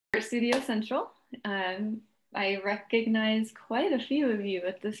Studio Central. I recognize quite a few of you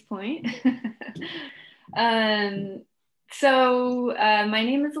at this point. My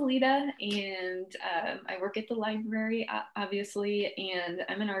name is Alita, and I work at the library, obviously, and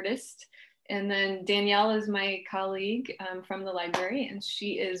I'm an artist. And then Danielle is my colleague from the library, and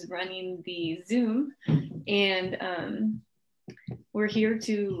she is running the Zoom. And we're here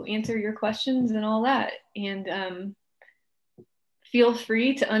to answer your questions and all that. And feel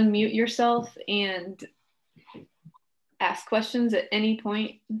free to unmute yourself and ask questions at any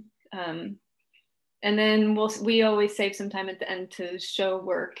point. And then we always save some time at the end to show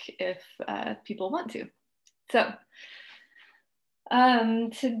work if people want to. So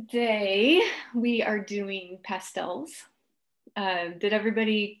today we are doing pastels. Did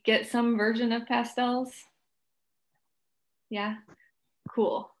everybody get some version of pastels? Yeah,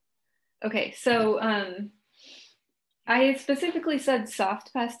 cool. Okay, so I specifically said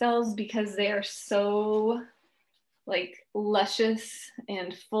soft pastels because they are so like luscious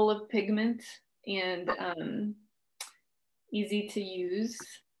and full of pigment and easy to use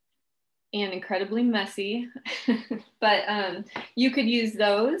and incredibly messy. But you could use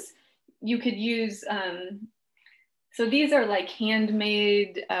those. You could use, so these are like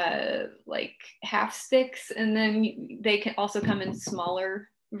handmade like half sticks, and then they can also come in smaller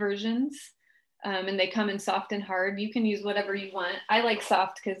versions. And they come in soft and hard. You can use whatever you want. I like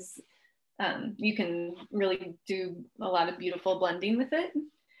soft because you can really do a lot of beautiful blending with it.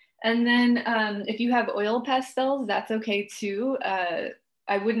 And then if you have oil pastels, that's okay too. I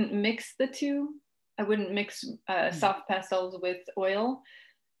wouldn't mix the two. I wouldn't mix soft pastels with oil,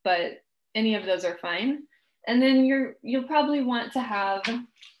 but any of those are fine. And then you'll probably want to have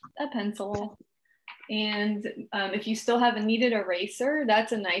a pencil. And if you still have a kneaded eraser,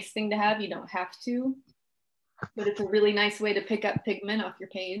 that's a nice thing to have. You don't have to, but it's a really nice way to pick up pigment off your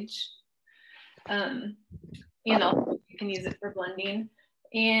page. And also you can use it for blending.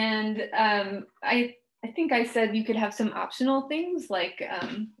 And I think I said you could have some optional things like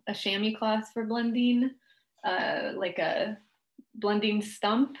a chamois cloth for blending, like a blending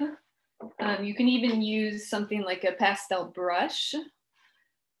stump. You can even use something like a pastel brush.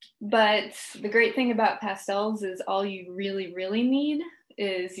 But the great thing about pastels is all you really, really need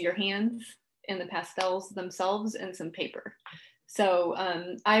is your hands and the pastels themselves and some paper. So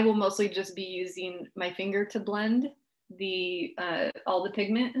I will mostly just be using my finger to blend all the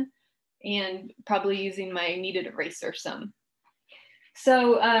pigment, and probably using my kneaded eraser some.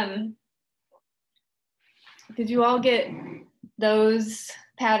 So did you all get those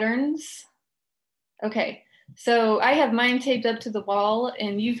patterns? Okay. So I have mine taped up to the wall,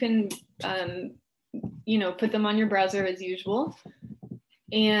 and you can, put them on your browser as usual.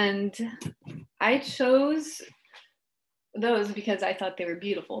 And I chose those because I thought they were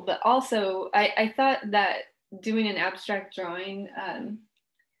beautiful, but also I thought that doing an abstract drawing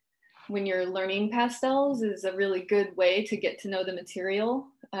when you're learning pastels is a really good way to get to know the material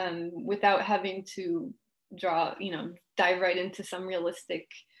without having to dive right into some realistic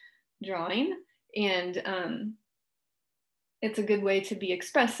drawing. And it's a good way to be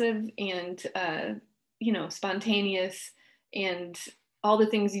expressive and spontaneous and all the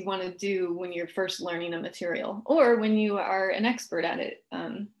things you want to do when you're first learning a material or when you are an expert at it.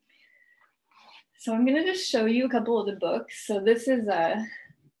 So I'm going to just show you a couple of the books. So this is a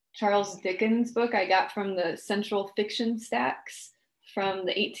Charles Dickens book I got from the Central Fiction Stacks from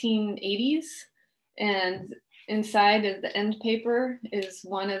the 1880s. And inside of the end paper is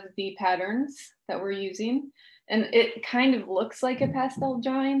one of the patterns that we're using. And it kind of looks like a pastel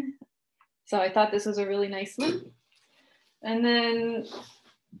drawing. So I thought this was a really nice one. And then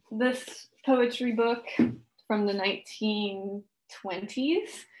this poetry book from the 1920s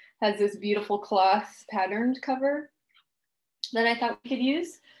has this beautiful cloth patterned cover that I thought we could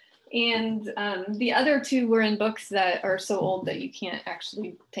use. And the other two were in books that are so old that you can't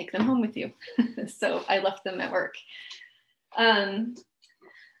actually take them home with you. So I left them at work. I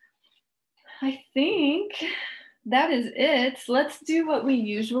think that is it. Let's do what we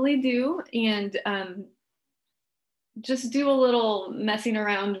usually do and just do a little messing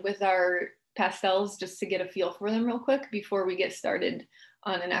around with our pastels just to get a feel for them real quick before we get started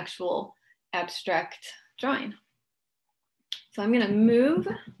on an actual abstract drawing. So I'm going to move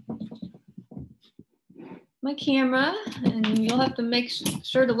my camera, and you'll have to make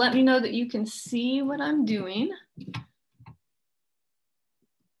sure to let me know that you can see what I'm doing.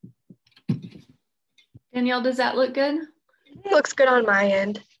 Danielle, does that look good? It looks good on my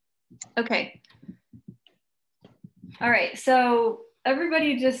end. Okay. All right, so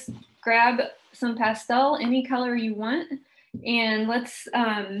everybody just grab some pastel, any color you want, And let's,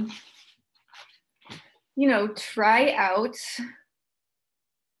 you know, try out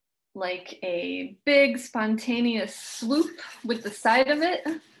like a big spontaneous swoop with the side of it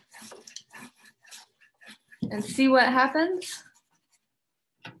and see what happens.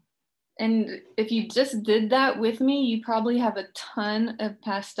 And if you just did that with me, you probably have a ton of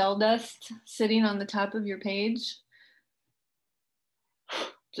pastel dust sitting on the top of your page.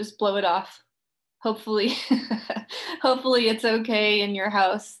 Just blow it off. Hopefully, hopefully it's okay in your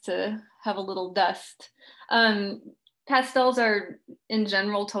house to have a little dust. Pastels are in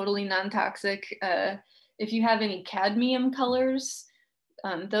general totally non-toxic. If you have any cadmium colors,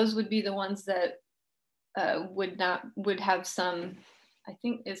 those would be the ones that would have some, I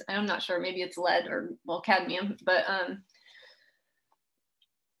think I'm not sure, maybe it's lead or, well, cadmium, but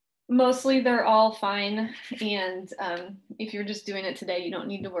mostly they're all fine. And if you're just doing it today, you don't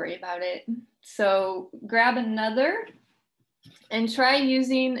need to worry about it. So grab another and try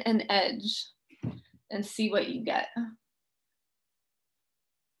using an edge and see what you get.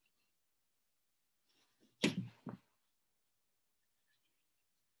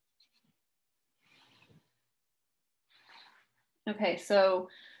 Okay, so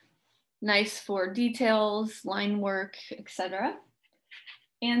nice for details, line work, etc.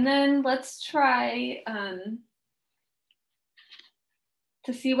 And then let's try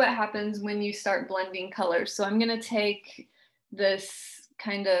to see what happens when you start blending colors. So I'm gonna take this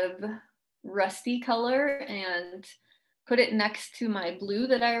kind of rusty color and put it next to my blue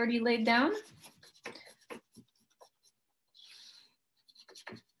that I already laid down.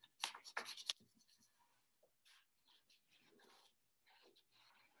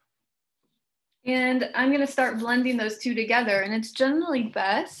 And I'm gonna start blending those two together, and it's generally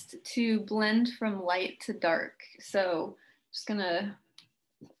best to blend from light to dark. So I'm just gonna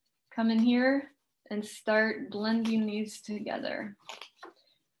come in here and start blending these together.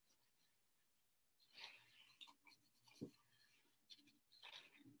 You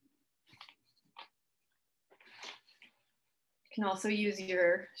can also use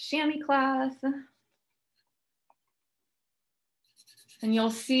your chamois cloth. And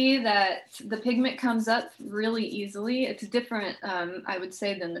you'll see that the pigment comes up really easily. It's different, I would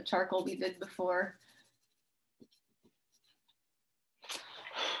say, than the charcoal we did before.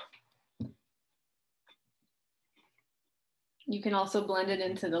 You can also blend it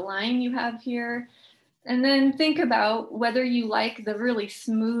into the line you have here. And then think about whether you like the really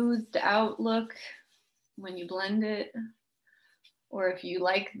smoothed out look when you blend it, or if you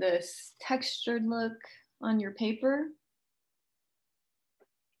like this textured look on your paper.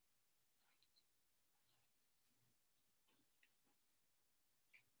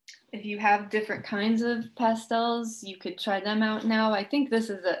 If you have different kinds of pastels, you could try them out now. I think this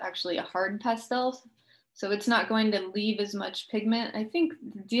is actually a hard pastel, so it's not going to leave as much pigment. I think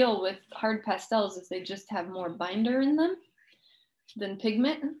the deal with hard pastels is they just have more binder in them than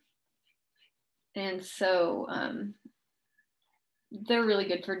pigment. And so they're really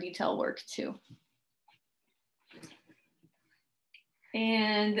good for detail work too.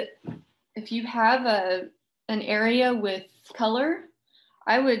 And if you have an area with color,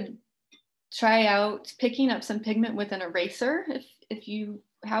 I would try out picking up some pigment with an eraser if you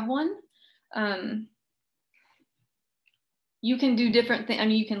have one. You can do different things. I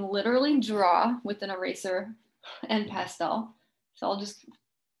mean, you can literally draw with an eraser and pastel. So I'll just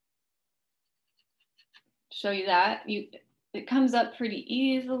show you that. It comes up pretty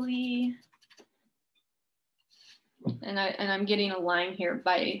easily. And I'm getting a line here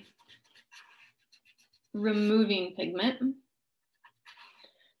by removing pigment.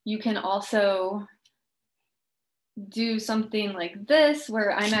 You can also do something like this,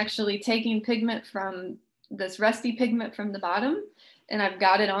 where I'm actually taking pigment from this rusty pigment from the bottom, and I've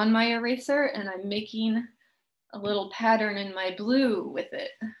got it on my eraser, and I'm making a little pattern in my blue with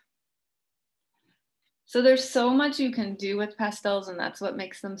it. So there's so much you can do with pastels, and that's what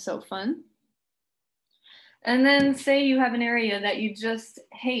makes them so fun. And then say you have an area that you just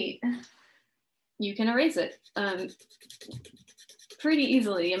hate, you can erase it pretty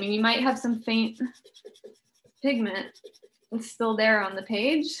easily. I mean, you might have some faint pigment still there on the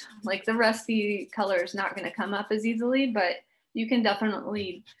page. Like the rusty color is not going to come up as easily, but you can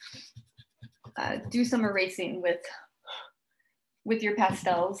definitely do some erasing with your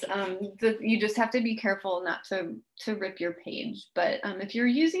pastels. You just have to be careful not to rip your page. But if you're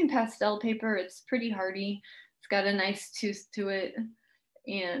using pastel paper, it's pretty hardy. It's got a nice tooth to it,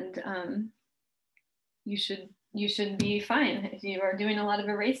 and you should be fine if you are doing a lot of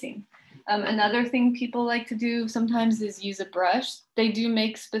erasing. Another thing people like to do sometimes is use a brush. They do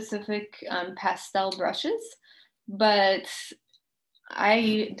make specific pastel brushes but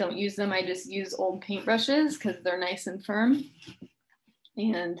I don't use them. I just use old paintbrushes because they're nice and firm.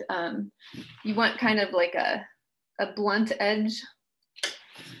 And you want kind of like a blunt edge,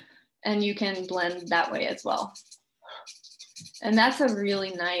 and you can blend that way as well. And that's a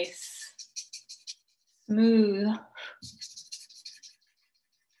really nice, smooth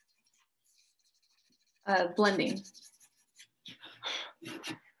blending.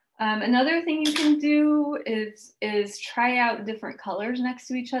 Another thing you can do is try out different colors next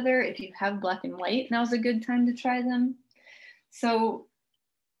to each other. If you have black and white, now's a good time to try them. So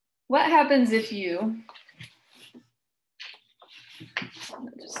what happens if you,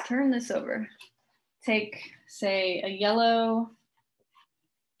 just turn this over, take, say, a yellow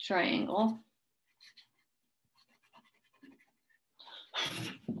triangle,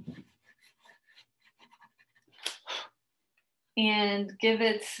 and give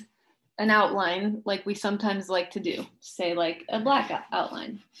it an outline like we sometimes like to do, say like a black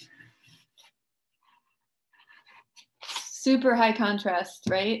outline. Super high contrast,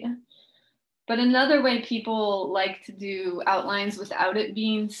 right? But another way people like to do outlines without it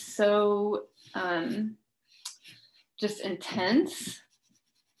being so just intense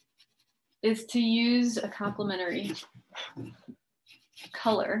is to use a complementary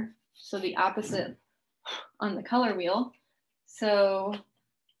color. So the opposite on the color wheel. So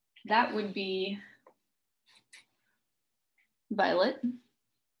that would be violet.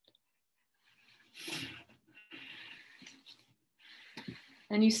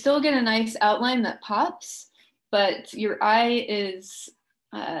 And you still get a nice outline that pops, but your eye is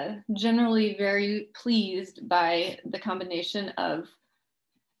generally very pleased by the combination of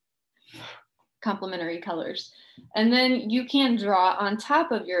complementary colors. And then you can draw on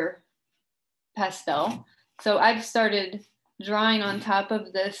top of your pastel. So I've started drawing on top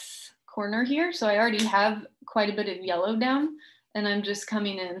of this corner here. So I already have quite a bit of yellow down, and I'm just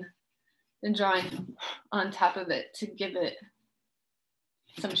coming in and drawing on top of it to give it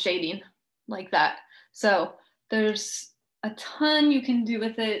some shading like that. So there's a ton you can do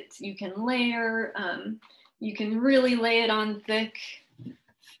with it. You can layer, you can really lay it on thick,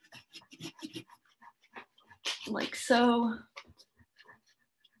 like so.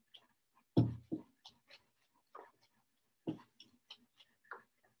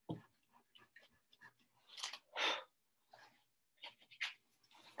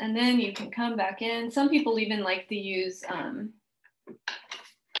 And then you can come back in. Some people even like to use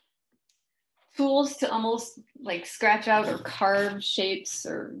tools to almost like scratch out or carve shapes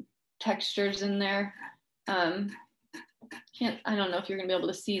or textures in there. I don't know if you're gonna be able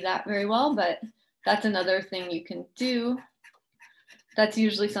to see that very well, but that's another thing you can do. That's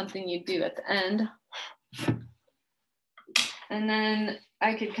usually something you do at the end. And then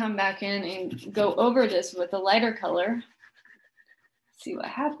I could come back in and go over this with a lighter color. See what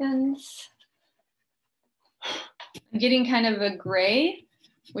happens. I'm getting kind of a gray,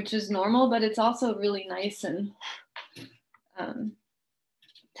 which is normal, but it's also really nice and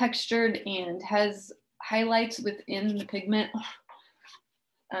textured and has highlights within the pigment.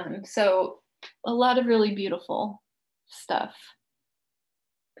 So a lot of really beautiful stuff.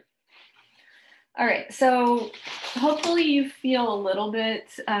 All right, so hopefully you feel a little bit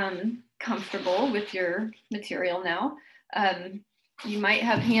comfortable with your material now. You might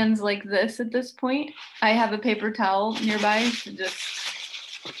have hands like this at this point. I have a paper towel nearby to just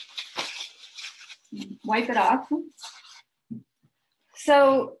wipe it off.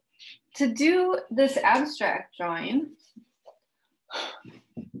 So to do this abstract drawing, I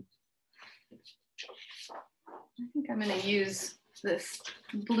think I'm going to use this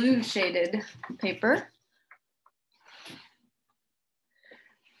blue shaded paper.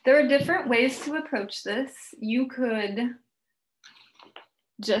 There are different ways to approach this. You could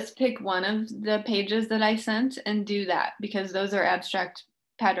just pick one of the pages that I sent and do that, because those are abstract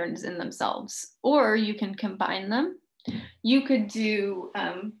patterns in themselves. Or you can combine them. You could do,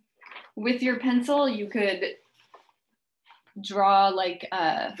 with your pencil, you could draw like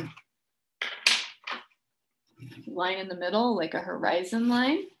a line in the middle, like a horizon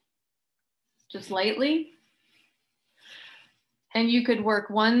line, just lightly. And you could work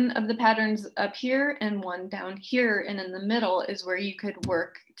one of the patterns up here and one down here, and in the middle is where you could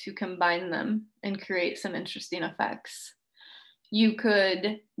work to combine them and create some interesting effects. You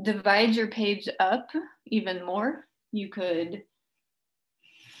could divide your page up even more. You could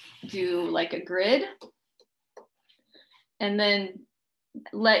do like a grid and then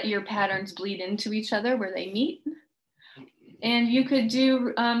let your patterns bleed into each other where they meet. And you could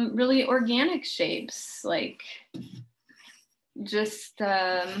do really organic shapes, like just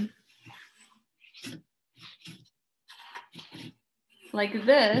like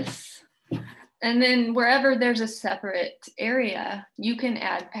this. And then wherever there's a separate area, you can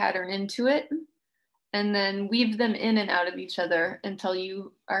add pattern into it and then weave them in and out of each other until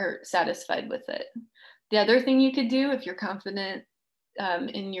you are satisfied with it. The other thing you could do if you're confident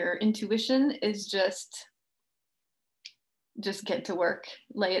in your intuition is just get to work,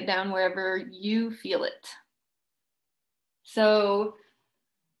 lay it down wherever you feel it. So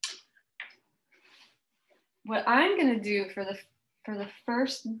what I'm gonna do for the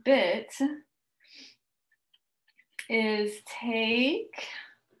first bit is take,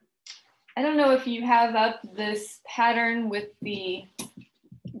 I don't know if you have up this pattern with the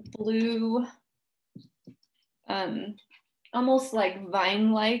blue, almost like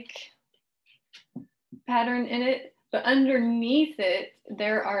vine-like pattern in it, but underneath it,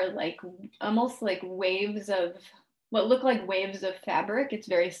 there are like almost like waves of what look like waves of fabric. It's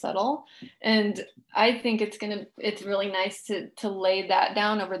very subtle. And I think it's really nice to lay that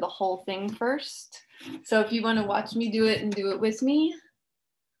down over the whole thing first. So if you want to watch me do it and do it with me,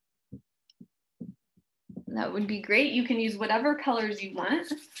 that would be great. You can use whatever colors you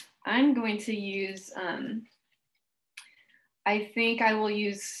want. I'm going to use, I think I will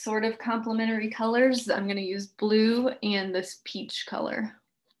use sort of complementary colors. I'm going to use blue and this peach color.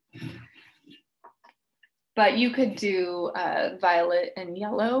 But you could do violet and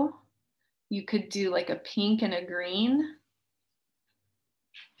yellow. You could do like a pink and a green.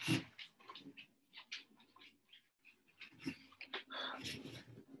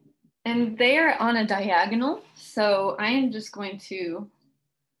 And they are on a diagonal. So I am just going to,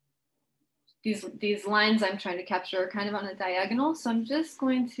 these lines I'm trying to capture are kind of on a diagonal. So I'm just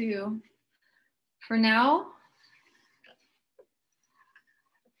going to, for now,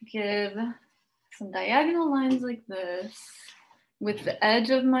 give some diagonal lines like this with the edge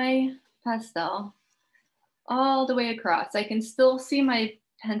of my pastel all the way across. I can still see my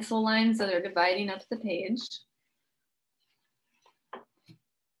pencil lines that are dividing up the page.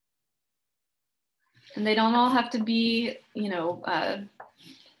 And they don't all have to be, you know,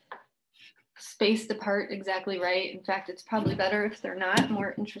 spaced apart exactly right. In fact, it's probably better if they're not,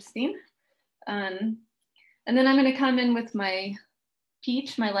 more interesting. And then I'm going to come in with my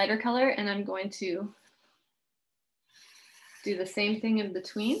peach, my lighter color, and I'm going to do the same thing in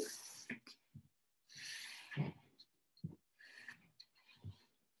between.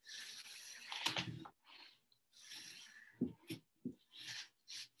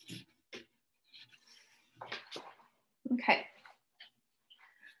 Okay.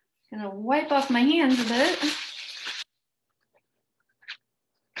 Gonna wipe off my hands a bit.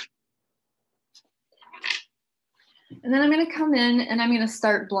 And then I'm gonna come in and I'm gonna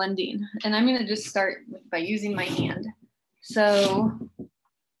start blending. And I'm gonna just start by using my hand. So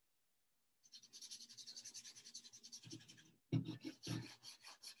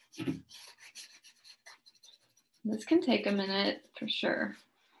this can take a minute for sure.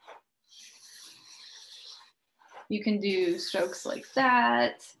 You can do strokes like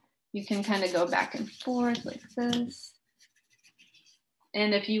that. You can kind of go back and forth like this.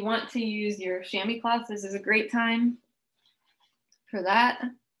 And if you want to use your chamois cloth, this is a great time for that.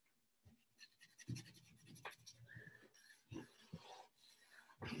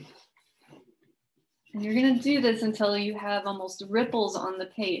 And you're gonna do this until you have almost ripples on the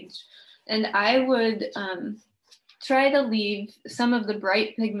page. And I would try to leave some of the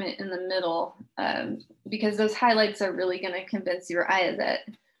bright pigment in the middle because those highlights are really gonna convince your eye that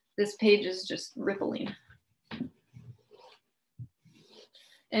this page is just rippling.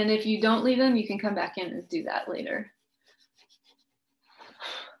 And if you don't leave them, you can come back in and do that later.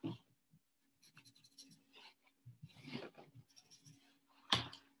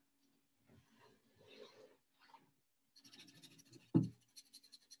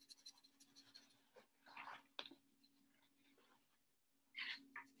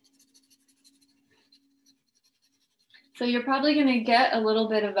 So you're probably gonna get a little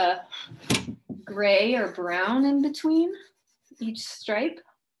bit of a gray or brown in between each stripe.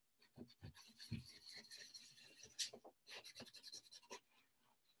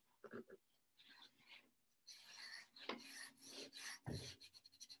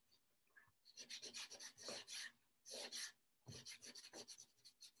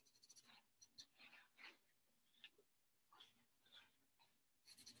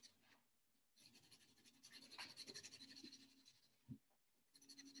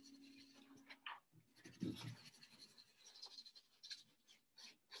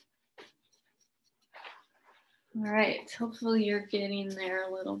 All right, hopefully you're getting there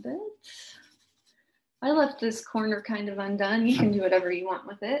a little bit. I left this corner kind of undone. You can do whatever you want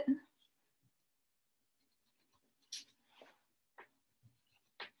with it.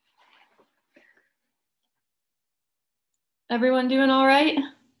 Everyone doing all right?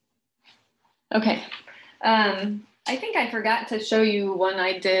 Okay. I think I forgot to show you one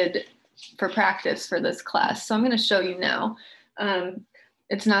I did for practice for this class, so I'm going to show you now.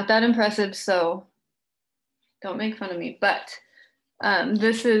 It's not that impressive, so don't make fun of me, but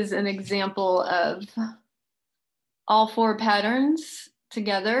this is an example of all 4 patterns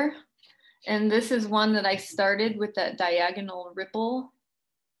together. And this is one that I started with that diagonal ripple.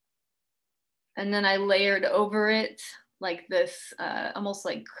 And then I layered over it like this, almost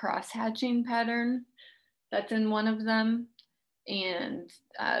like cross-hatching pattern that's in one of them. And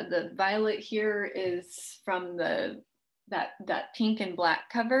the violet here is from that pink and black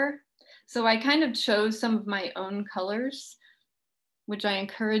cover. So I kind of chose some of my own colors, which I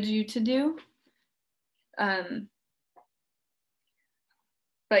encourage you to do.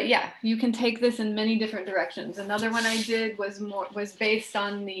 But yeah, you can take this in many different directions. Another one I did was based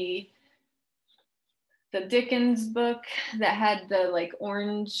on the Dickens book that had the like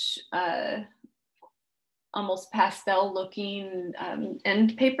orange, almost pastel looking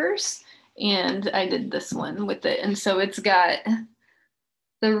end papers. And I did this one with it. And so it's got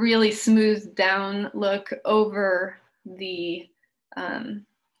the really smoothed down look over the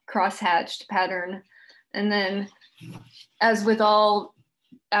cross-hatched pattern. And then as with all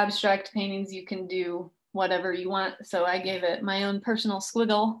abstract paintings, you can do whatever you want. So I gave it my own personal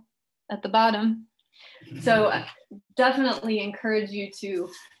squiggle at the bottom. So definitely encourage you to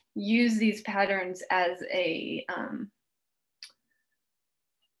use these patterns as a,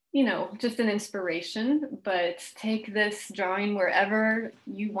 you know, just an inspiration, but take this drawing wherever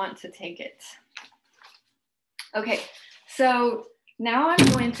you want to take it. Okay, so now I'm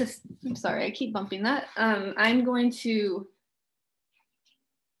going to, I'm sorry, I keep bumping that. I'm going to,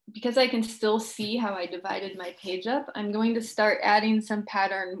 because I can still see how I divided my page up, I'm going to start adding some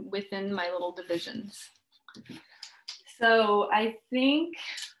pattern within my little divisions. So I think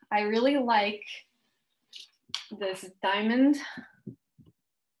I really like this diamond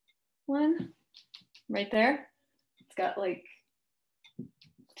one right there. It's got like,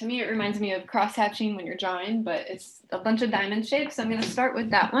 to me, it reminds me of cross-hatching when you're drawing, but it's a bunch of diamond shapes. So I'm going to start with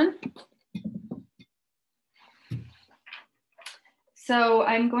that one. So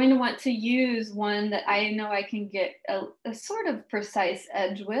I'm going to want to use one that I know I can get a sort of precise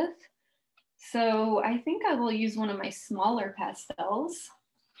edge with. So I think I will use one of my smaller pastels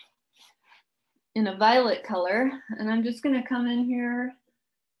in a violet color. And I'm just going to come in here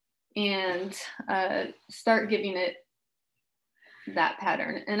and start giving it that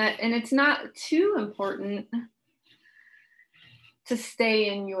pattern. And it's not too important to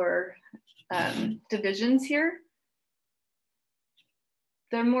stay in your divisions here.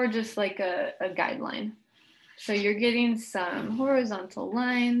 They're more just like a guideline. So you're getting some horizontal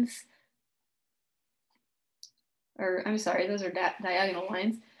lines, or I'm sorry, those are diagonal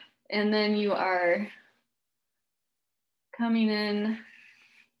lines. And then you are coming in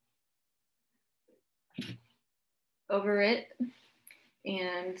over it,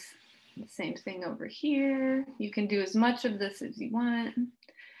 and the same thing over here. You can do as much of this as you want.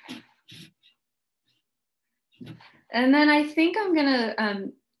 And then I think I'm gonna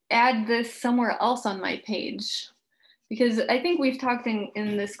add this somewhere else on my page, because I think we've talked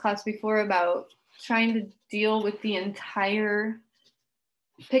in this class before about trying to deal with the entire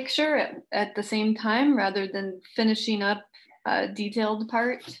picture at the same time rather than finishing up a detailed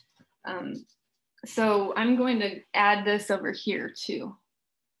part. So I'm going to add this over here too.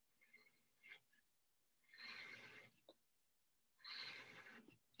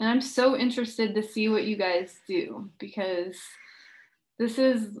 And I'm so interested to see what you guys do, because this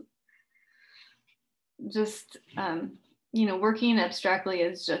is just, you know, working abstractly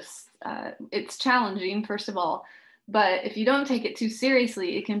is just, it's challenging, first of all, but if you don't take it too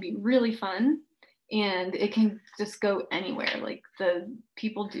seriously, it can be really fun and it can just go anywhere. Like the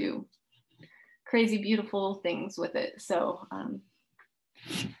people do crazy, beautiful things with it. So,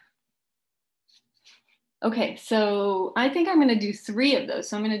 okay, so I think I'm gonna do 3 of those.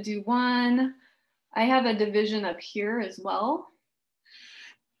 So I'm gonna do one. I have a division up here as well.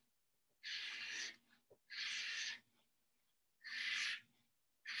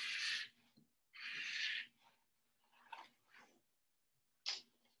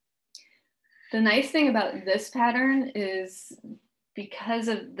 The nice thing about this pattern is because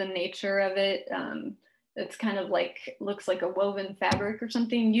of the nature of it, it's kind of like, looks like a woven fabric or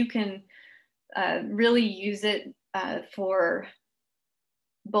something. You can really use it for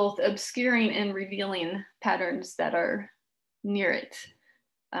both obscuring and revealing patterns that are near it.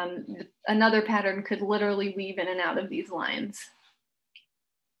 Another pattern could literally weave in and out of these lines.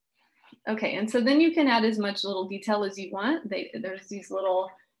 Okay, and so then you can add as much little detail as you want. There's these little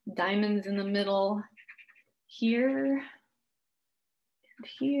diamonds in the middle here and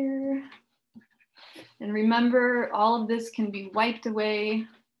here. And remember, all of this can be wiped away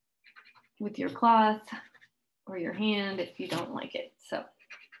with your cloth or your hand if you don't like it. So,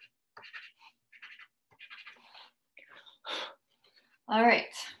 all right.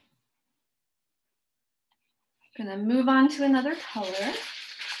 I'm gonna move on to another color.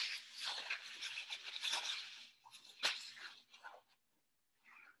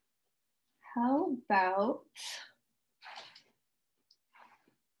 How about,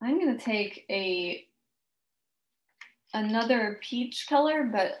 I'm gonna take another peach color,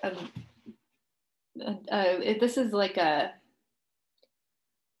 but this is like a,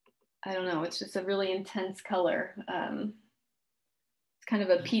 I don't know, it's just a really intense color. It's kind of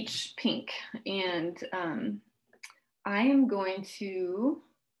a peach pink. And I am going to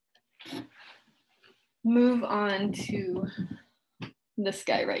move on to this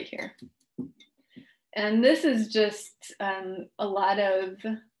guy right here. And this is just a lot of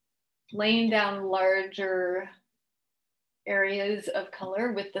laying down larger areas of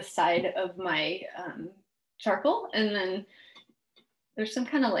color with the side of my charcoal. And then there's some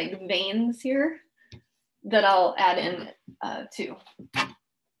kind of like veins here that I'll add in too.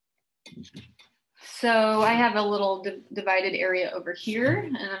 So I have a little divided area over here,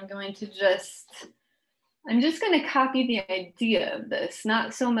 and I'm just going to copy the idea of this,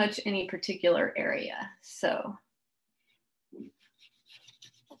 not so much any particular area. So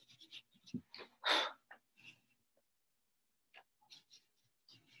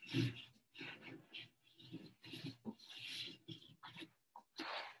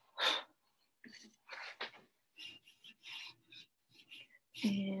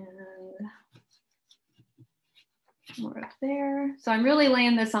and more up there. So I'm really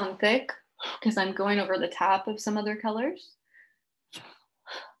laying this on thick because I'm going over the top of some other colors.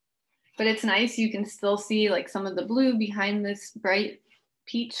 But it's nice, you can still see like some of the blue behind this bright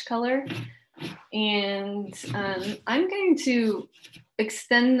peach color. And I'm going to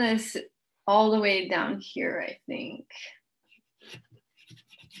extend this all the way down here, I think.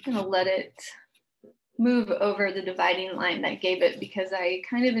 I'm gonna let it move over the dividing line that gave it because I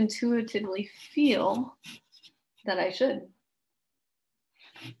kind of intuitively feel that I should.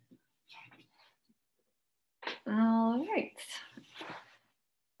 All right.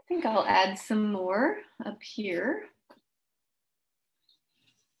 I think I'll add some more up here.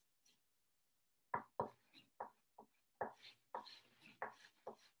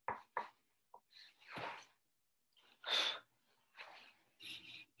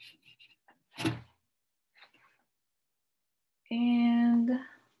 And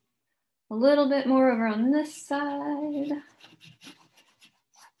a little bit more over on this side.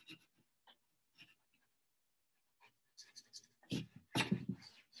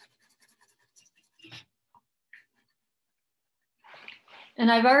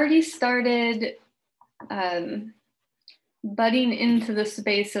 And I've already started butting into the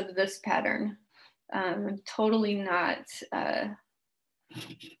space of this pattern. Totally not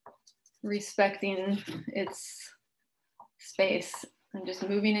respecting its space. I'm just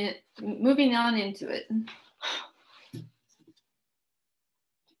moving on into it.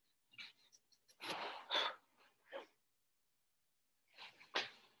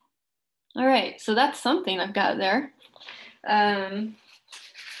 All right, so that's something I've got there.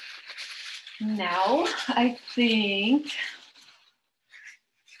 Now I think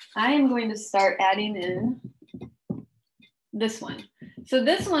I am going to start adding in this one. So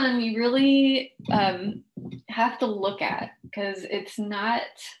this one you really have to look at because it's not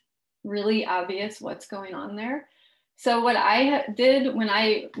really obvious what's going on there. So what I did when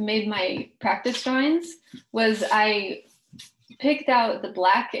I made my practice drawings was I picked out the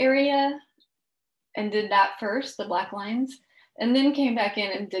black area and did that first, the black lines, and then came back in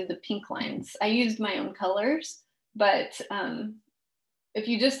and did the pink lines. I used my own colors, but if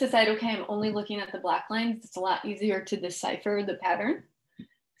you just decide, okay, I'm only looking at the black lines, it's a lot easier to decipher the pattern.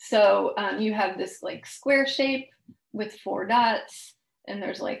 So you have this like square shape with 4 dots, and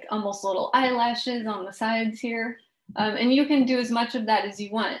there's like almost little eyelashes on the sides here. And you can do as much of that as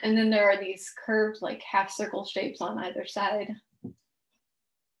you want. And then there are these curved like half circle shapes on either side.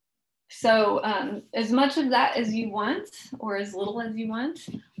 So as much of that as you want, or as little as you want,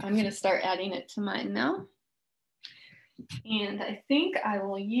 I'm gonna start adding it to mine now. And I think I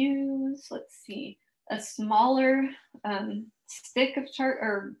will use, let's see, a smaller stick of chart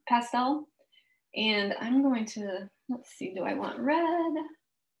or pastel. And I'm going to, let's see, do I want red?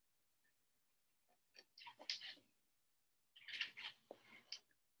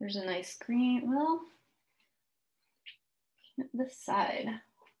 There's a nice green, well, this side.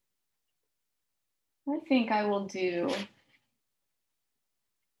 I think I will do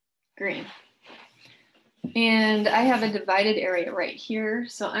green. And I have a divided area right here.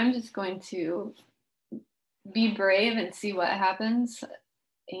 So I'm just going to be brave and see what happens.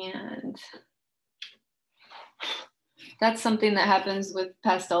 And that's something that happens with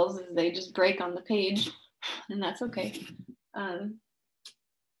pastels, is they just break on the page, and that's okay.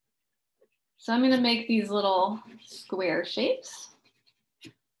 So I'm gonna make these little square shapes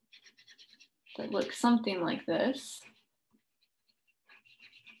that look something like this.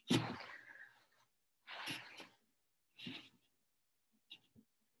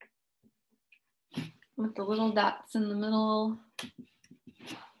 With the little dots in the middle.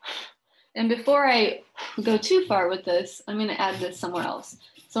 And before I go too far with this, I'm gonna add this somewhere else.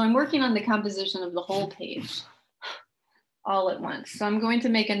 So I'm working on the composition of the whole page all at once. So I'm going to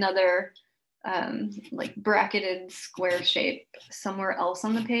make another like bracketed square shape somewhere else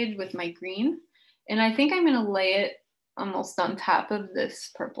on the page with my green. And I think I'm gonna lay it almost on top of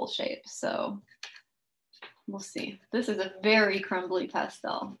this purple shape. So we'll see. This is a very crumbly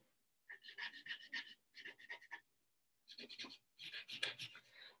pastel.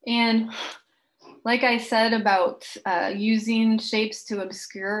 And like I said about using shapes to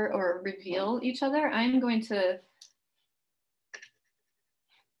obscure or reveal each other, I'm going to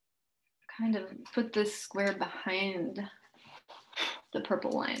kind of put this square behind the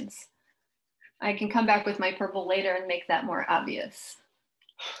purple lines. I can come back with my purple later and make that more obvious.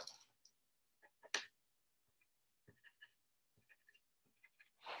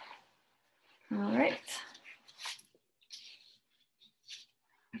 All right.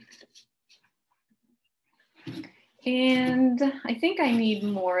 And I think I need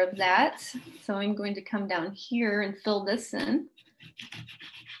more of that. So I'm going to come down here and fill this in.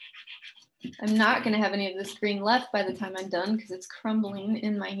 I'm not going to have any of this green left by the time I'm done because it's crumbling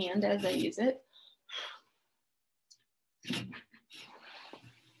in my hand as I use it.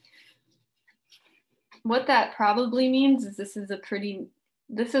 What that probably means is this is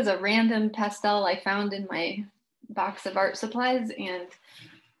a random pastel I found in my box of art supplies, and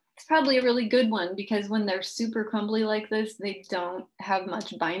it's probably a really good one because when they're super crumbly like this, they don't have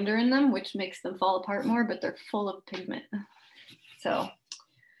much binder in them, which makes them fall apart more, but they're full of pigment. So,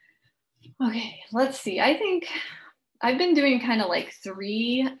 okay, let's see. I think I've been doing kind of like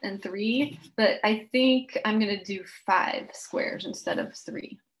 3 and 3, but I think I'm gonna do 5 squares instead of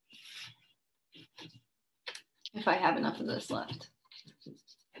 3. If I have enough of this left.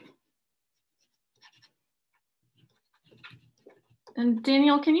 And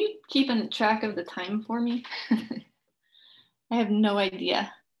Daniel, can you keep a track of the time for me? I have no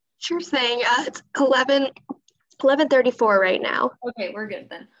idea. Sure thing. It's 11:34 right now. Okay, we're good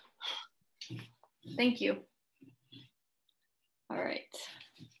then. Thank you. All right.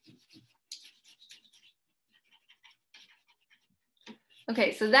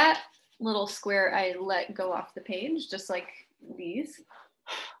 Okay, so that little square I let go off the page, just like these.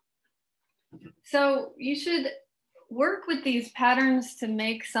 So you should work with these patterns to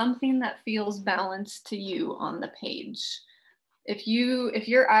make something that feels balanced to you on the page. If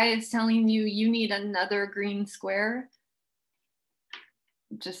your eye is telling you you need another green square,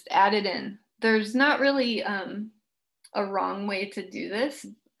 just add it in. There's not really a wrong way to do this.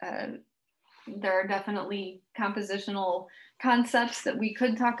 There are definitely compositional concepts that we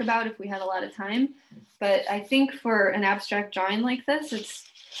could talk about if we had a lot of time. But I think for an abstract drawing like this, it's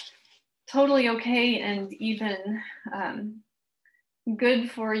totally okay and even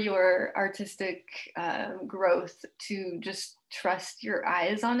good for your artistic growth to just trust your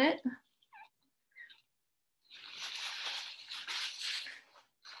eyes on it.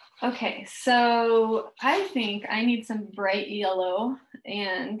 Okay, so I think I need some bright yellow,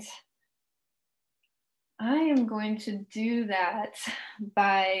 and I am going to do that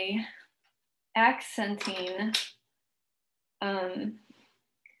by accenting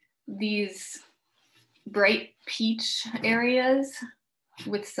these bright peach areas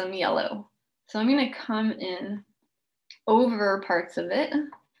with some yellow. So I'm going to come in over parts of it.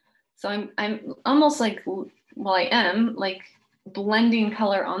 So I'm almost like, well, I am like blending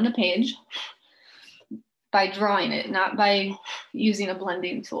color on the page by drawing it, not by using a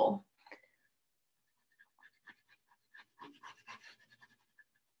blending tool.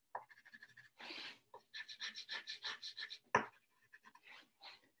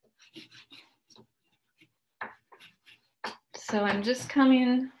 So I'm just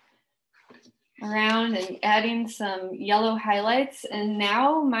coming around and adding some yellow highlights, and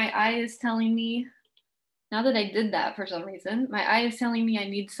now my eye is telling me now that I did that for some reason, my eye is telling me I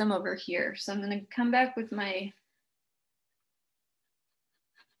need some over here. So I'm gonna come back with my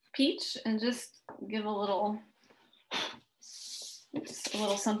peach and just give a little, oops, a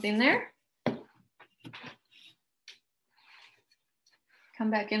little something there.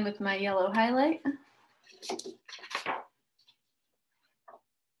 Come back in with my yellow highlight.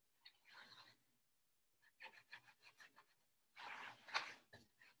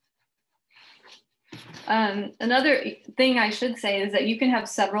 Another thing I should say is that you can have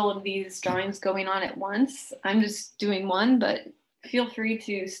several of these drawings going on at once. I'm just doing one, but feel free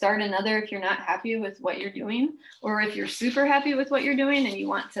to start another if you're not happy with what you're doing, or if you're super happy with what you're doing and you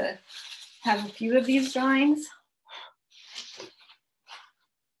want to have a few of these drawings.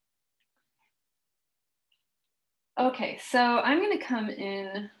 Okay, so I'm going to come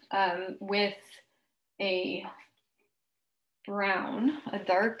in with a brown, a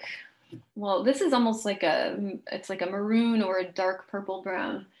dark, well, this is almost like it's like a maroon or a dark purple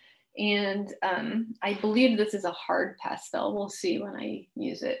brown. And I believe this is a hard pastel. We'll see when I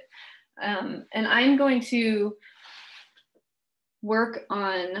use it. And I'm going to work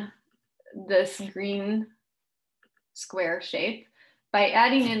on this green square shape by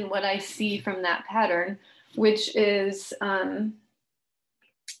adding in what I see from that pattern, which is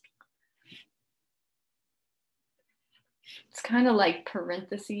it's kind of like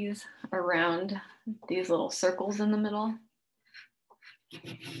parentheses around these little circles in the middle.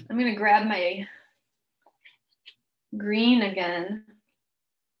 I'm going to grab my green again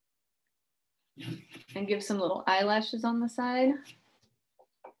and give some little eyelashes on the side.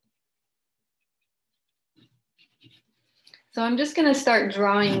 So I'm just going to start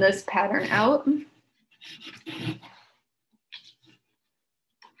drawing this pattern out.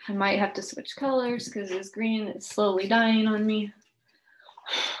 I might have to switch colors because this green is slowly dying on me.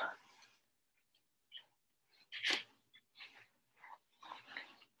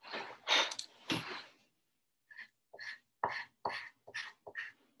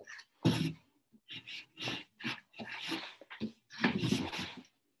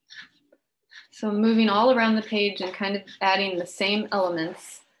 So moving all around the page and kind of adding the same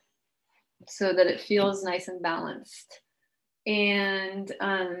elements so that it feels nice and balanced. And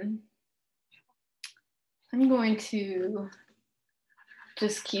I'm going to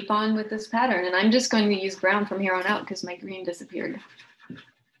just keep on with this pattern, and I'm just going to use brown from here on out because my green disappeared.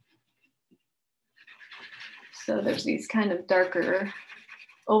 So there's these kind of darker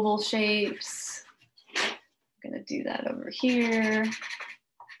oval shapes. I'm going to do that over here.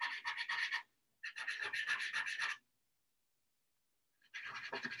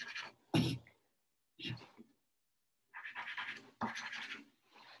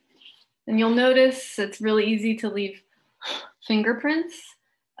 And you'll notice it's really easy to leave fingerprints.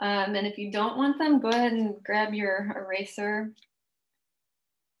 And if you don't want them, go ahead and grab your eraser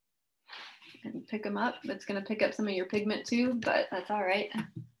and pick them up. It's going to pick up some of your pigment too, but that's all right.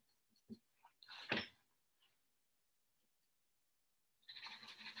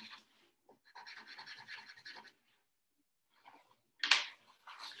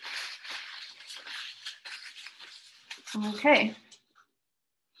 Okay.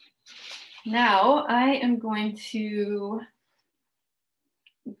 Now I am going to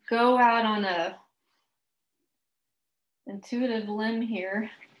go out on a intuitive limb here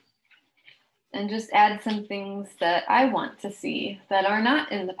and just add some things that I want to see that are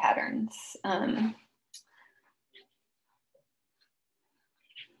not in the patterns.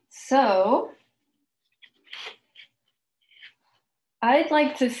 So I'd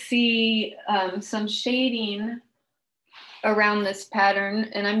like to see some shading around this pattern,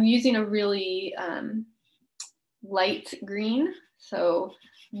 and I'm using a really light green. So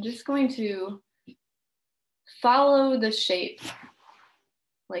I'm just going to follow the shape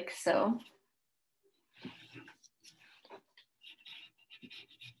like so.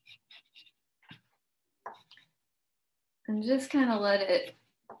 And just kind of let it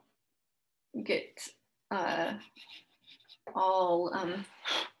get all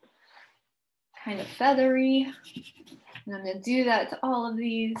kind of feathery. And I'm going to do that to all of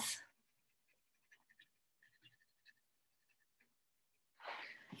these.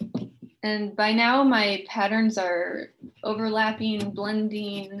 And by now my patterns are overlapping,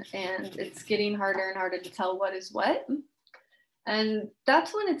 blending, and it's getting harder and harder to tell what is what. And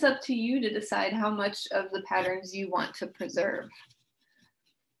that's when it's up to you to decide how much of the patterns you want to preserve.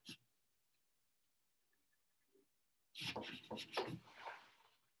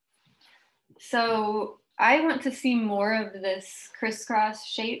 So I want to see more of this crisscross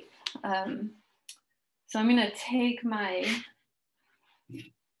shape. So I'm going to take my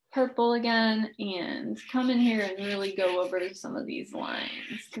purple again and come in here and really go over some of these lines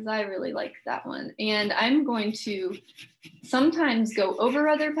because I really like that one. And I'm going to sometimes go over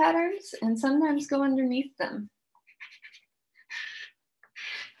other patterns and sometimes go underneath them.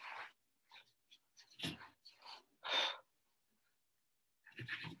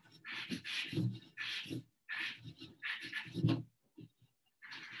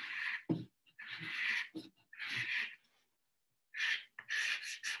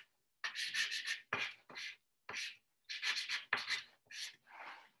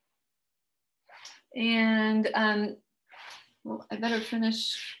 And well, I better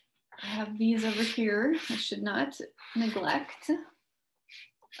finish. I have these over here. I should not neglect.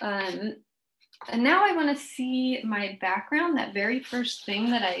 And now I want to see my background, that very first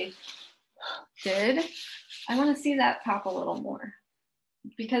thing that I did. I want to see that pop a little more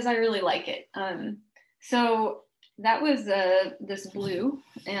because I really like it. So that was this blue,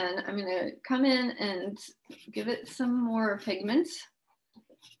 and I'm going to come in and give it some more pigment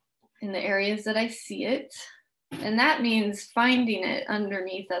in the areas that I see it. And that means finding it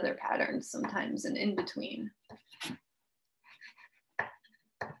underneath other patterns sometimes and in between.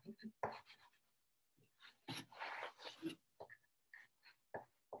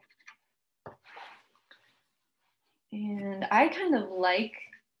 And I kind of like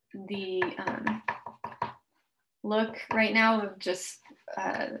the look right now of just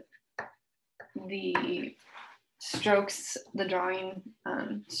the strokes, the drawing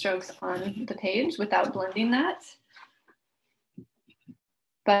strokes on the page without blending that.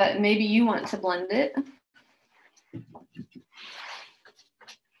 But maybe you want to blend it.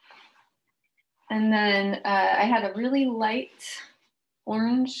 And then I had a really light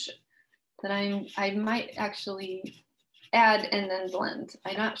orange that I might actually add and then blend.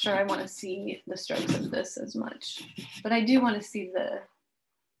 I'm not sure I want to see the strokes of this as much, but I do want to see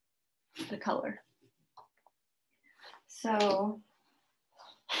the color. So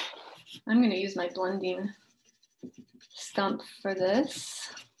I'm going to use my blending stump for this.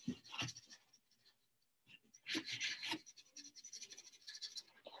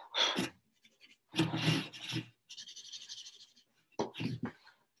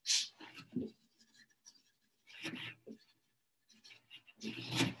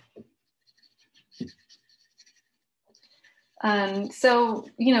 So,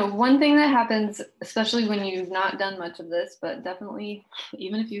 you know, one thing that happens, especially when you've not done much of this, but definitely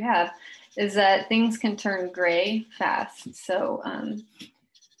even if you have, is that things can turn gray fast. So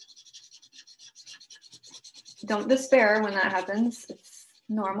don't despair when that happens. It's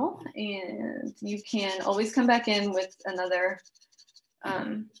normal, and you can always come back in with another,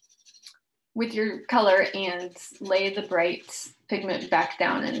 with your color and lay the bright pigment back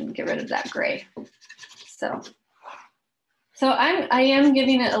down and get rid of that gray. So I am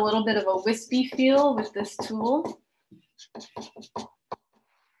giving it a little bit of a wispy feel with this tool.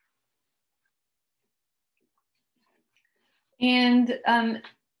 And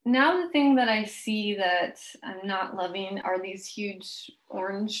now the thing that I see that I'm not loving are these huge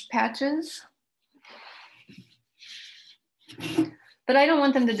orange patches. But I don't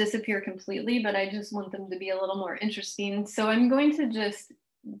want them to disappear completely, but I just want them to be a little more interesting. So I'm going to just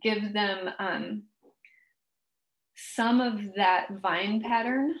give them some of that vine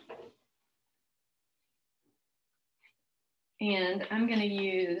pattern. And I'm going to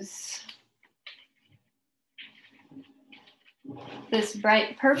use this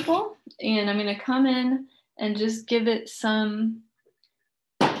bright purple, and I'm going to come in and just give it some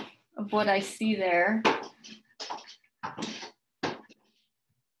of what I see there.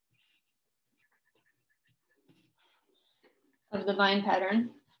 Of the vine pattern.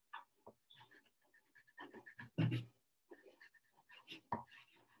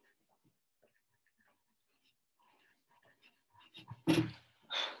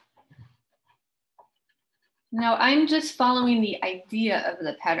 Now I'm just following the idea of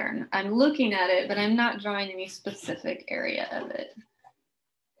the pattern. I'm looking at it, but I'm not drawing any specific area of it.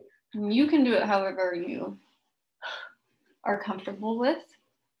 And you can do it however you are comfortable with.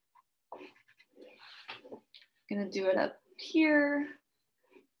 I'm gonna do it up here.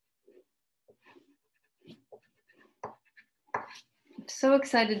 I'm so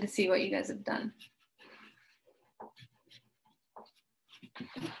excited to see what you guys have done.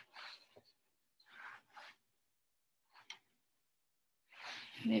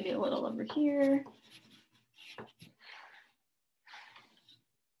 Maybe a little over here.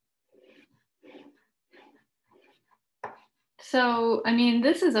 So, I mean,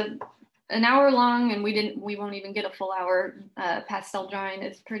 this is an hour long, and we won't even get a full hour pastel drawing.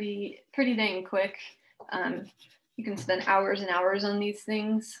 It's pretty dang quick. You can spend hours and hours on these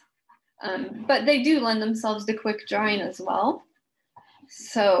things, but they do lend themselves to quick drawing as well.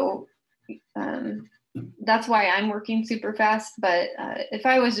 So that's why I'm working super fast. But if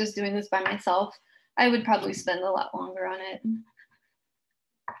I was just doing this by myself, I would probably spend a lot longer on it.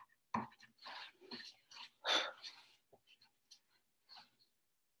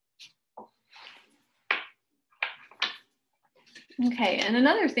 Okay, and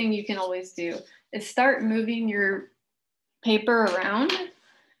another thing you can always do is start moving your paper around,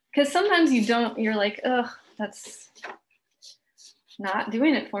 because sometimes you're like, ugh, that's not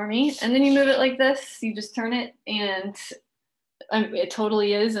doing it for me. And then you move it like this, you just turn it, and it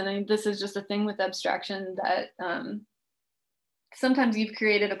totally is. And this is just a thing with abstraction that sometimes you've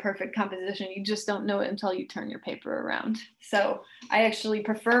created a perfect composition, you just don't know it until you turn your paper around. So I actually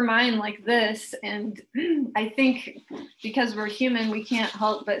prefer mine like this. And I think because we're human, we can't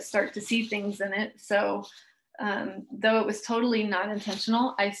help but start to see things in it. So though it was totally not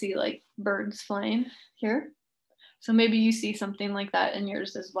intentional, I see like birds flying here. So maybe you see something like that in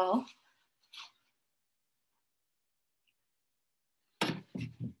yours as well.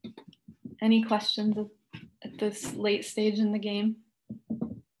 Any questions at this late stage in the game?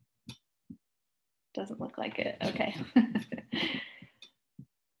 Doesn't look like it. Okay.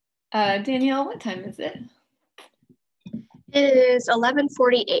 Danielle, what time is it? It is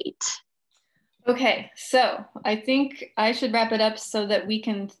 11:48. Okay, so I think I should wrap it up so that we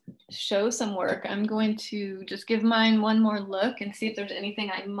can show some work. I'm going to just give mine one more look and see if there's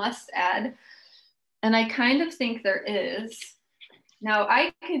anything I must add. And I kind of think there is. Now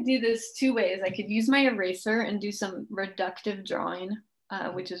I could do this two ways. I could use my eraser and do some reductive drawing,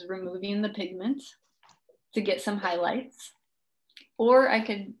 which is removing the pigment to get some highlights. Or I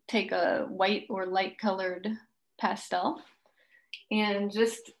could take a white or light colored pastel and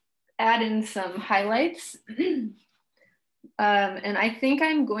just add in some highlights. And I think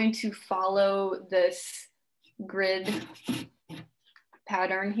I'm going to follow this grid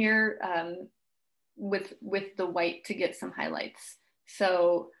pattern here with the white to get some highlights.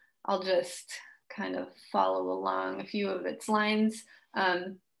 So I'll just kind of follow along a few of its lines.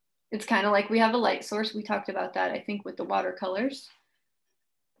 It's kind of like we have a light source. We talked about that, I think, with the watercolors.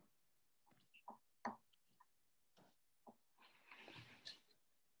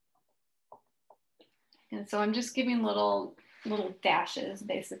 And so I'm just giving little dashes,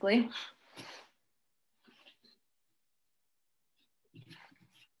 basically.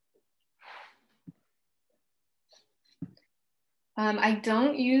 I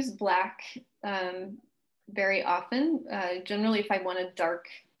don't use black very often. Generally, if I want a dark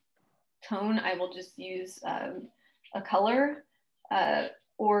tone, I will just use a color,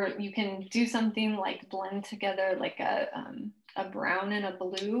 or you can do something like blend together like a brown and a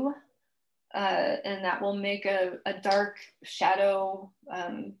blue, and that will make a dark shadow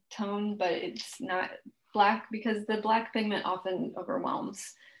tone, but it's not black because the black pigment often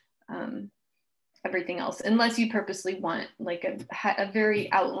overwhelms everything else, unless you purposely want like a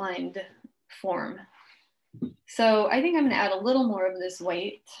very outlined form. So I think I'm gonna add a little more of this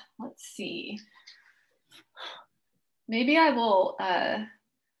white. Let's see. Maybe I will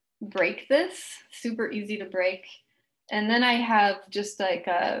break this, super easy to break. And then I have just like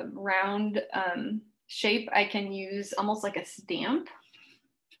a round shape I can use almost like a stamp.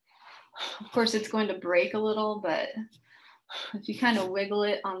 Of course, it's going to break a little, but if you kind of wiggle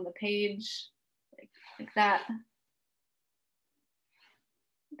it on the page like that,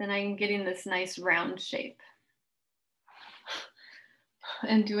 then I'm getting this nice round shape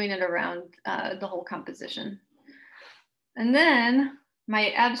and doing it around the whole composition. And then my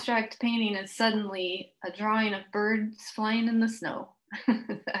abstract painting is suddenly a drawing of birds flying in the snow.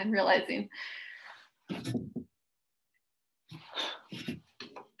 I'm realizing.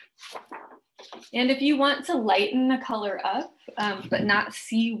 And if you want to lighten the color up, but not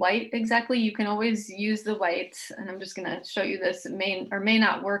see white exactly, you can always use the white. And I'm just gonna show you this. It may or may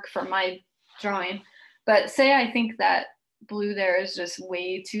not work for my drawing, but say I think that blue there is just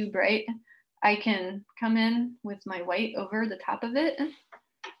way too bright. I can come in with my white over the top of it,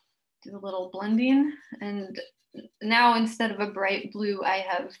 do a little blending. And now instead of a bright blue, I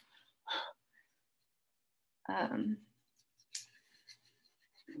have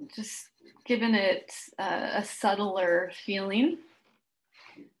just given it a subtler feeling.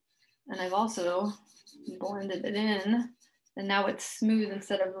 And I've also blended it in, and now it's smooth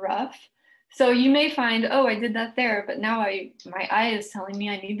instead of rough. So you may find, oh, I did that there, but now my eye is telling me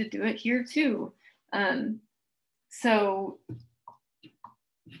I need to do it here too. So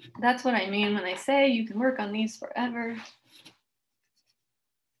that's what I mean when I say you can work on these forever.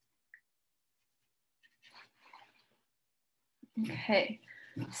 Okay,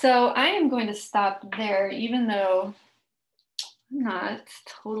 so I am going to stop there, even though I'm not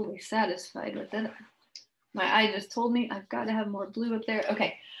totally satisfied with it. My eye just told me I've got to have more blue up there.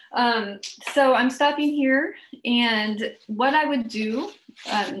 Okay, so I'm stopping here, and what I would do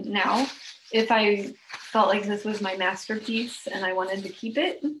now, if I felt like this was my masterpiece and I wanted to keep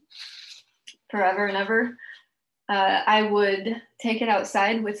it forever and ever, I would take it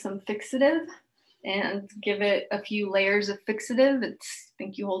outside with some fixative and give it a few layers of fixative. I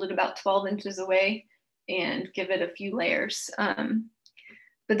think you hold it about 12 inches away and give it a few layers.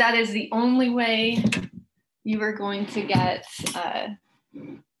 But that is the only way you are going to get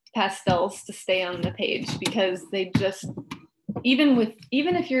pastels to stay on the page, because they just, even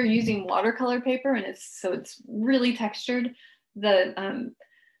if you're using watercolor paper and it's really textured, the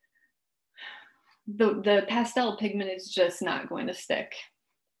pastel pigment is just not going to stick.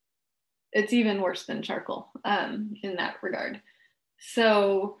 It's even worse than charcoal in that regard.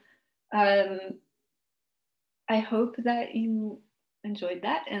 So I hope that you enjoyed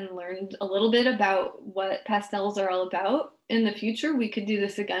that and learned a little bit about what pastels are all about. In the future, we could do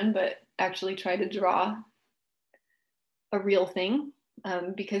this again, but actually try to draw a real thing,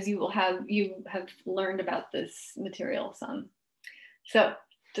 because you have learned about this material some. So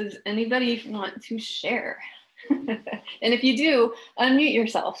does anybody want to share? And if you do, unmute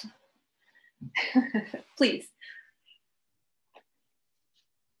yourself. Please.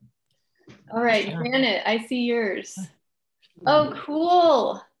 All right, Janet, I see yours. Oh,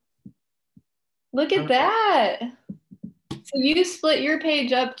 cool. Look at that. So you split your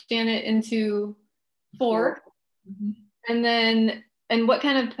page up, Janet, into 4. And what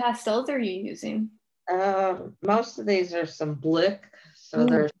kind of pastels are you using? Most of these are some Blick, so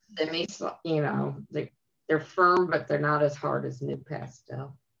they're semi, they're firm, but they're not as hard as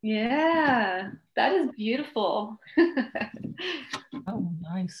NuPastel. Yeah, that is beautiful. Oh,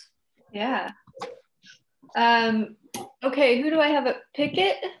 nice. Yeah. Okay, who do I have at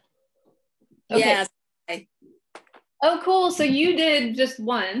Pickett? Okay. Yes. Oh, cool. So you did just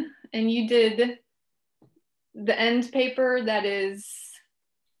one, and you did the end paper that is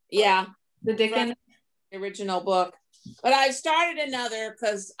the Dickens original book. But I've started another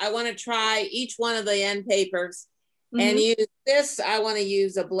because I want to try each one of the end papers and use this. I want to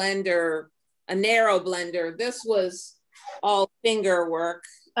use a blender, a narrow blender. This was all finger work.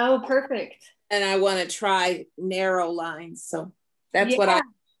 Oh, perfect. And I want to try narrow lines. So that's what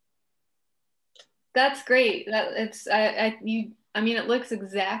That's great. I mean, it looks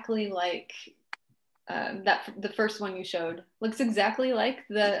exactly like the first one you showed. Looks exactly like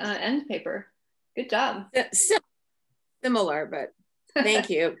the end paper. Good job. Similar, but thank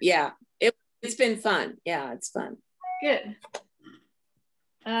you. Yeah, it's been fun. Yeah, it's fun. Good.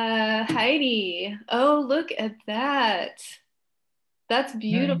 Heidi. Oh, look at that. That's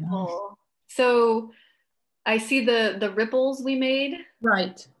beautiful. Nice. So I see the ripples we made.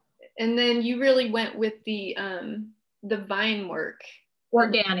 Right. And then you really went with the vine work.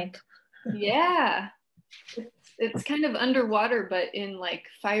 Organic. Yeah. It's kind of underwater, but in like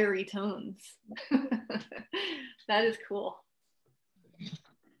fiery tones. That is cool.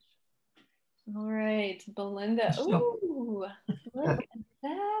 All right, Belinda. Ooh, look at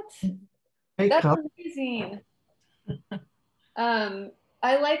that. That's amazing. I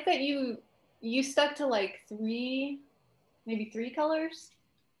like that you stuck to like maybe three colors.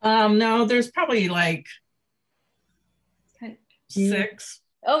 No, there's probably like 6.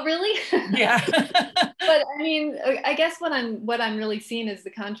 Oh, really? Yeah. But I mean, I guess what I'm really seeing is the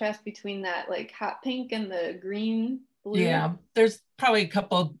contrast between that like hot pink and the green blue. Yeah, there's probably a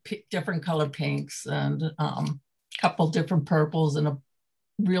couple different color pinks and a couple different purples and a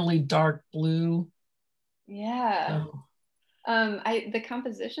really dark blue. Yeah. So. The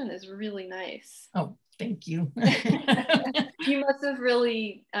composition is really nice. Oh, thank you. You must have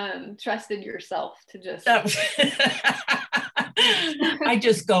really trusted yourself to just. I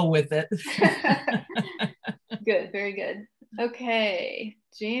just go with it. Good, very good. Okay,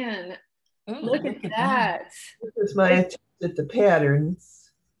 Jan, ooh, look at that. This is my attempt at the patterns.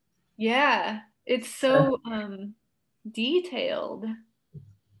 Yeah, it's so detailed.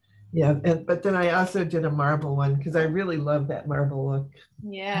 Yeah, but then I also did a marble one because I really love that marble look.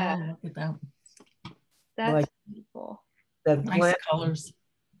 Yeah, look at that. That's beautiful. That nice colors.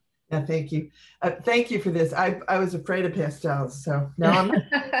 Yeah, thank you. Thank you for this. I was afraid of pastels, so now I'm.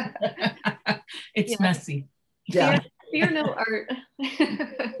 It's messy. Yeah. Fear no art.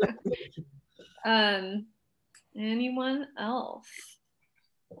 Anyone else?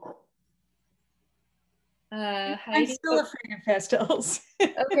 I'm still afraid of pastels.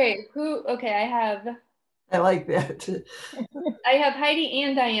 Okay, I have I like that. I have Heidi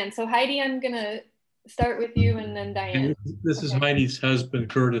and Diane. So Heidi, I'm gonna start with you and then Diane. This is Heidi's husband,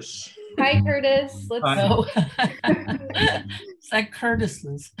 Curtis. Hi, Curtis. Let's Hi. Oh. It's like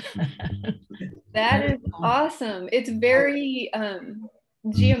Curtis's. That is awesome. It's very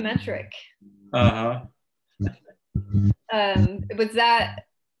geometric. Uh-huh. Was that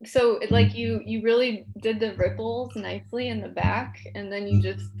so like you really did the ripples nicely in the back and then you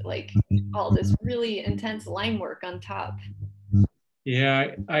just like all this really intense line work on top?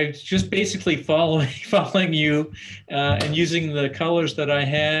 Yeah, I just basically following you and using the colors that I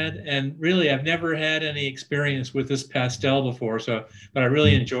had. And really, I've never had any experience with this pastel before. But I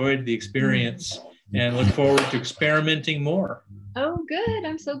really enjoyed the experience and look forward to experimenting more. Oh, good.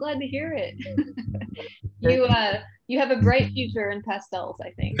 I'm so glad to hear it. You have a bright future in pastels, I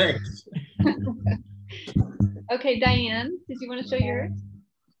think. Thanks. Okay, Diane, did you want to show yours?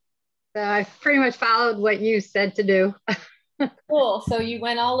 I pretty much followed what you said to do. Cool. So you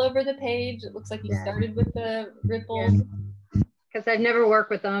went all over the page. It looks like you started with the ripples. Because I've never worked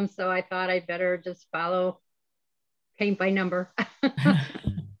with them, so I thought I'd better just follow paint by number.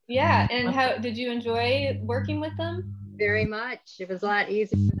 Yeah. And how did you enjoy working with them? Very much. It was a lot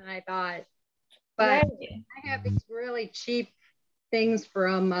easier than I thought. But Right. I have these really cheap things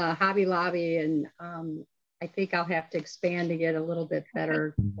from Hobby Lobby, and I think I'll have to expand to get a little bit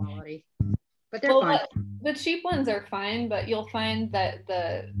better quality. But they're fine. The cheap ones are fine, but you'll find that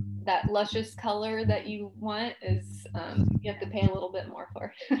that luscious color that you want is you have to pay a little bit more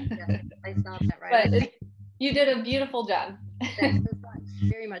for. Yeah, I saw that right. But you did a beautiful job. Thanks so much.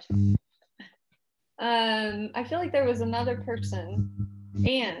 Very much. I feel like there was another person.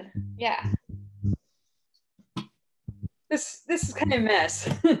 Anne, yeah. This is kind of a mess.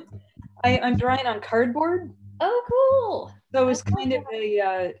 I'm drawing on cardboard. Oh, cool. So it was kind of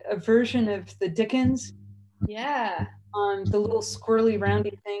a version of the Dickens. Yeah. The little squirrely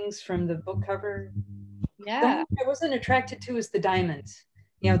roundy things from the book cover. Yeah. The one I wasn't attracted to is the diamonds,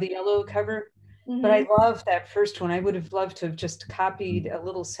 the yellow cover. Mm-hmm. But I love that first one. I would have loved to have just copied a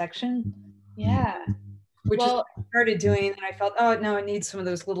little section. Yeah. Which is what I started doing, and I felt, oh no, it needs some of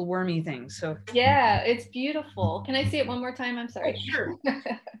those little wormy things. So yeah, it's beautiful. Can I see it one more time? I'm sorry. Oh, sure.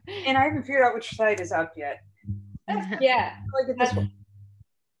 And I haven't figured out which side is up yet. Yeah. Look at this one.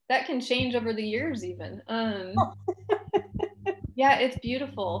 That can change over the years even. Yeah, it's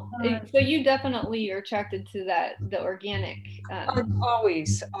beautiful. So you definitely are attracted to the organic.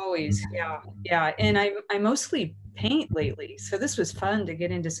 Always, yeah. And I mostly paint lately, so this was fun to get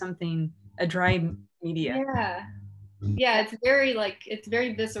into something, a dry media. Yeah, it's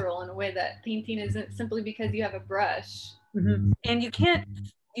very visceral in a way that painting isn't, simply because you have a brush. Mm-hmm. And you can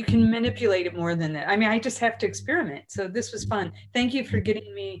manipulate it more than that. I mean, I just have to experiment. So this was fun. Thank you for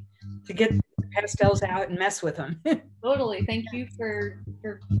getting me to get pastels out and mess with them. Totally. Thank you for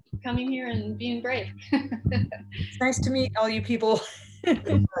coming here and being brave. It's nice to meet all you people.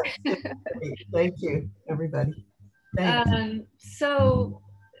 Thank you, everybody. Thanks. So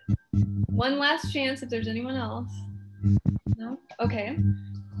one last chance if there's anyone else. No? Okay.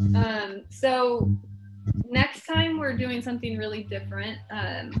 So next time we're doing something really different.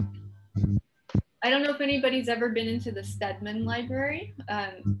 I don't know if anybody's ever been into the Stedman Library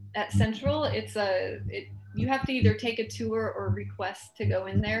at Central. You have to either take a tour or request to go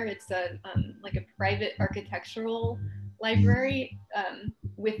in there. It's like a private architectural library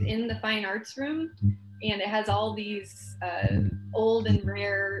within the fine arts room, and it has all these old and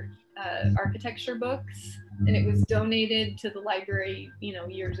rare architecture books. And it was donated to the library,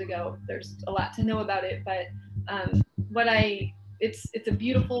 years ago. There's a lot to know about it, but it's a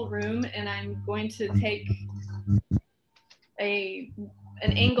beautiful room, and I'm going to take an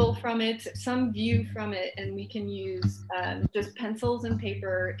angle from it, some view from it, and we can use just pencils and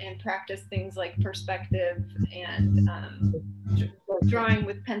paper and practice things like perspective and drawing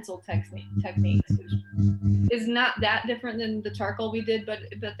with pencil techniques, which is not that different than the charcoal we did, but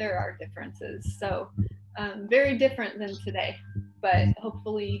there are differences. So very different than today, but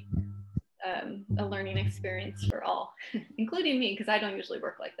hopefully a learning experience for all, including me, because I don't usually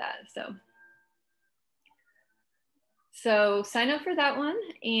work like that. So sign up for that one,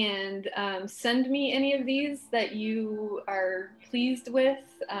 and send me any of these that you are pleased with.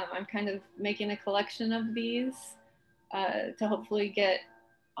 I'm kind of making a collection of these to hopefully get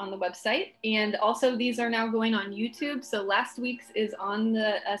on the website. And also these are now going on YouTube. So last week's is on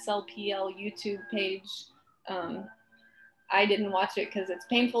the SLPL YouTube page. I didn't watch it because it's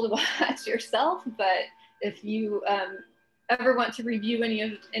painful to watch yourself, but if you ever want to review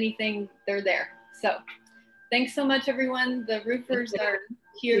anything, they're there. So Thanks so much, everyone. The roofers are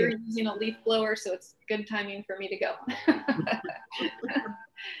here using a leaf blower, so it's good timing for me to go.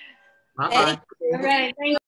 Bye-bye. All right. Thanks.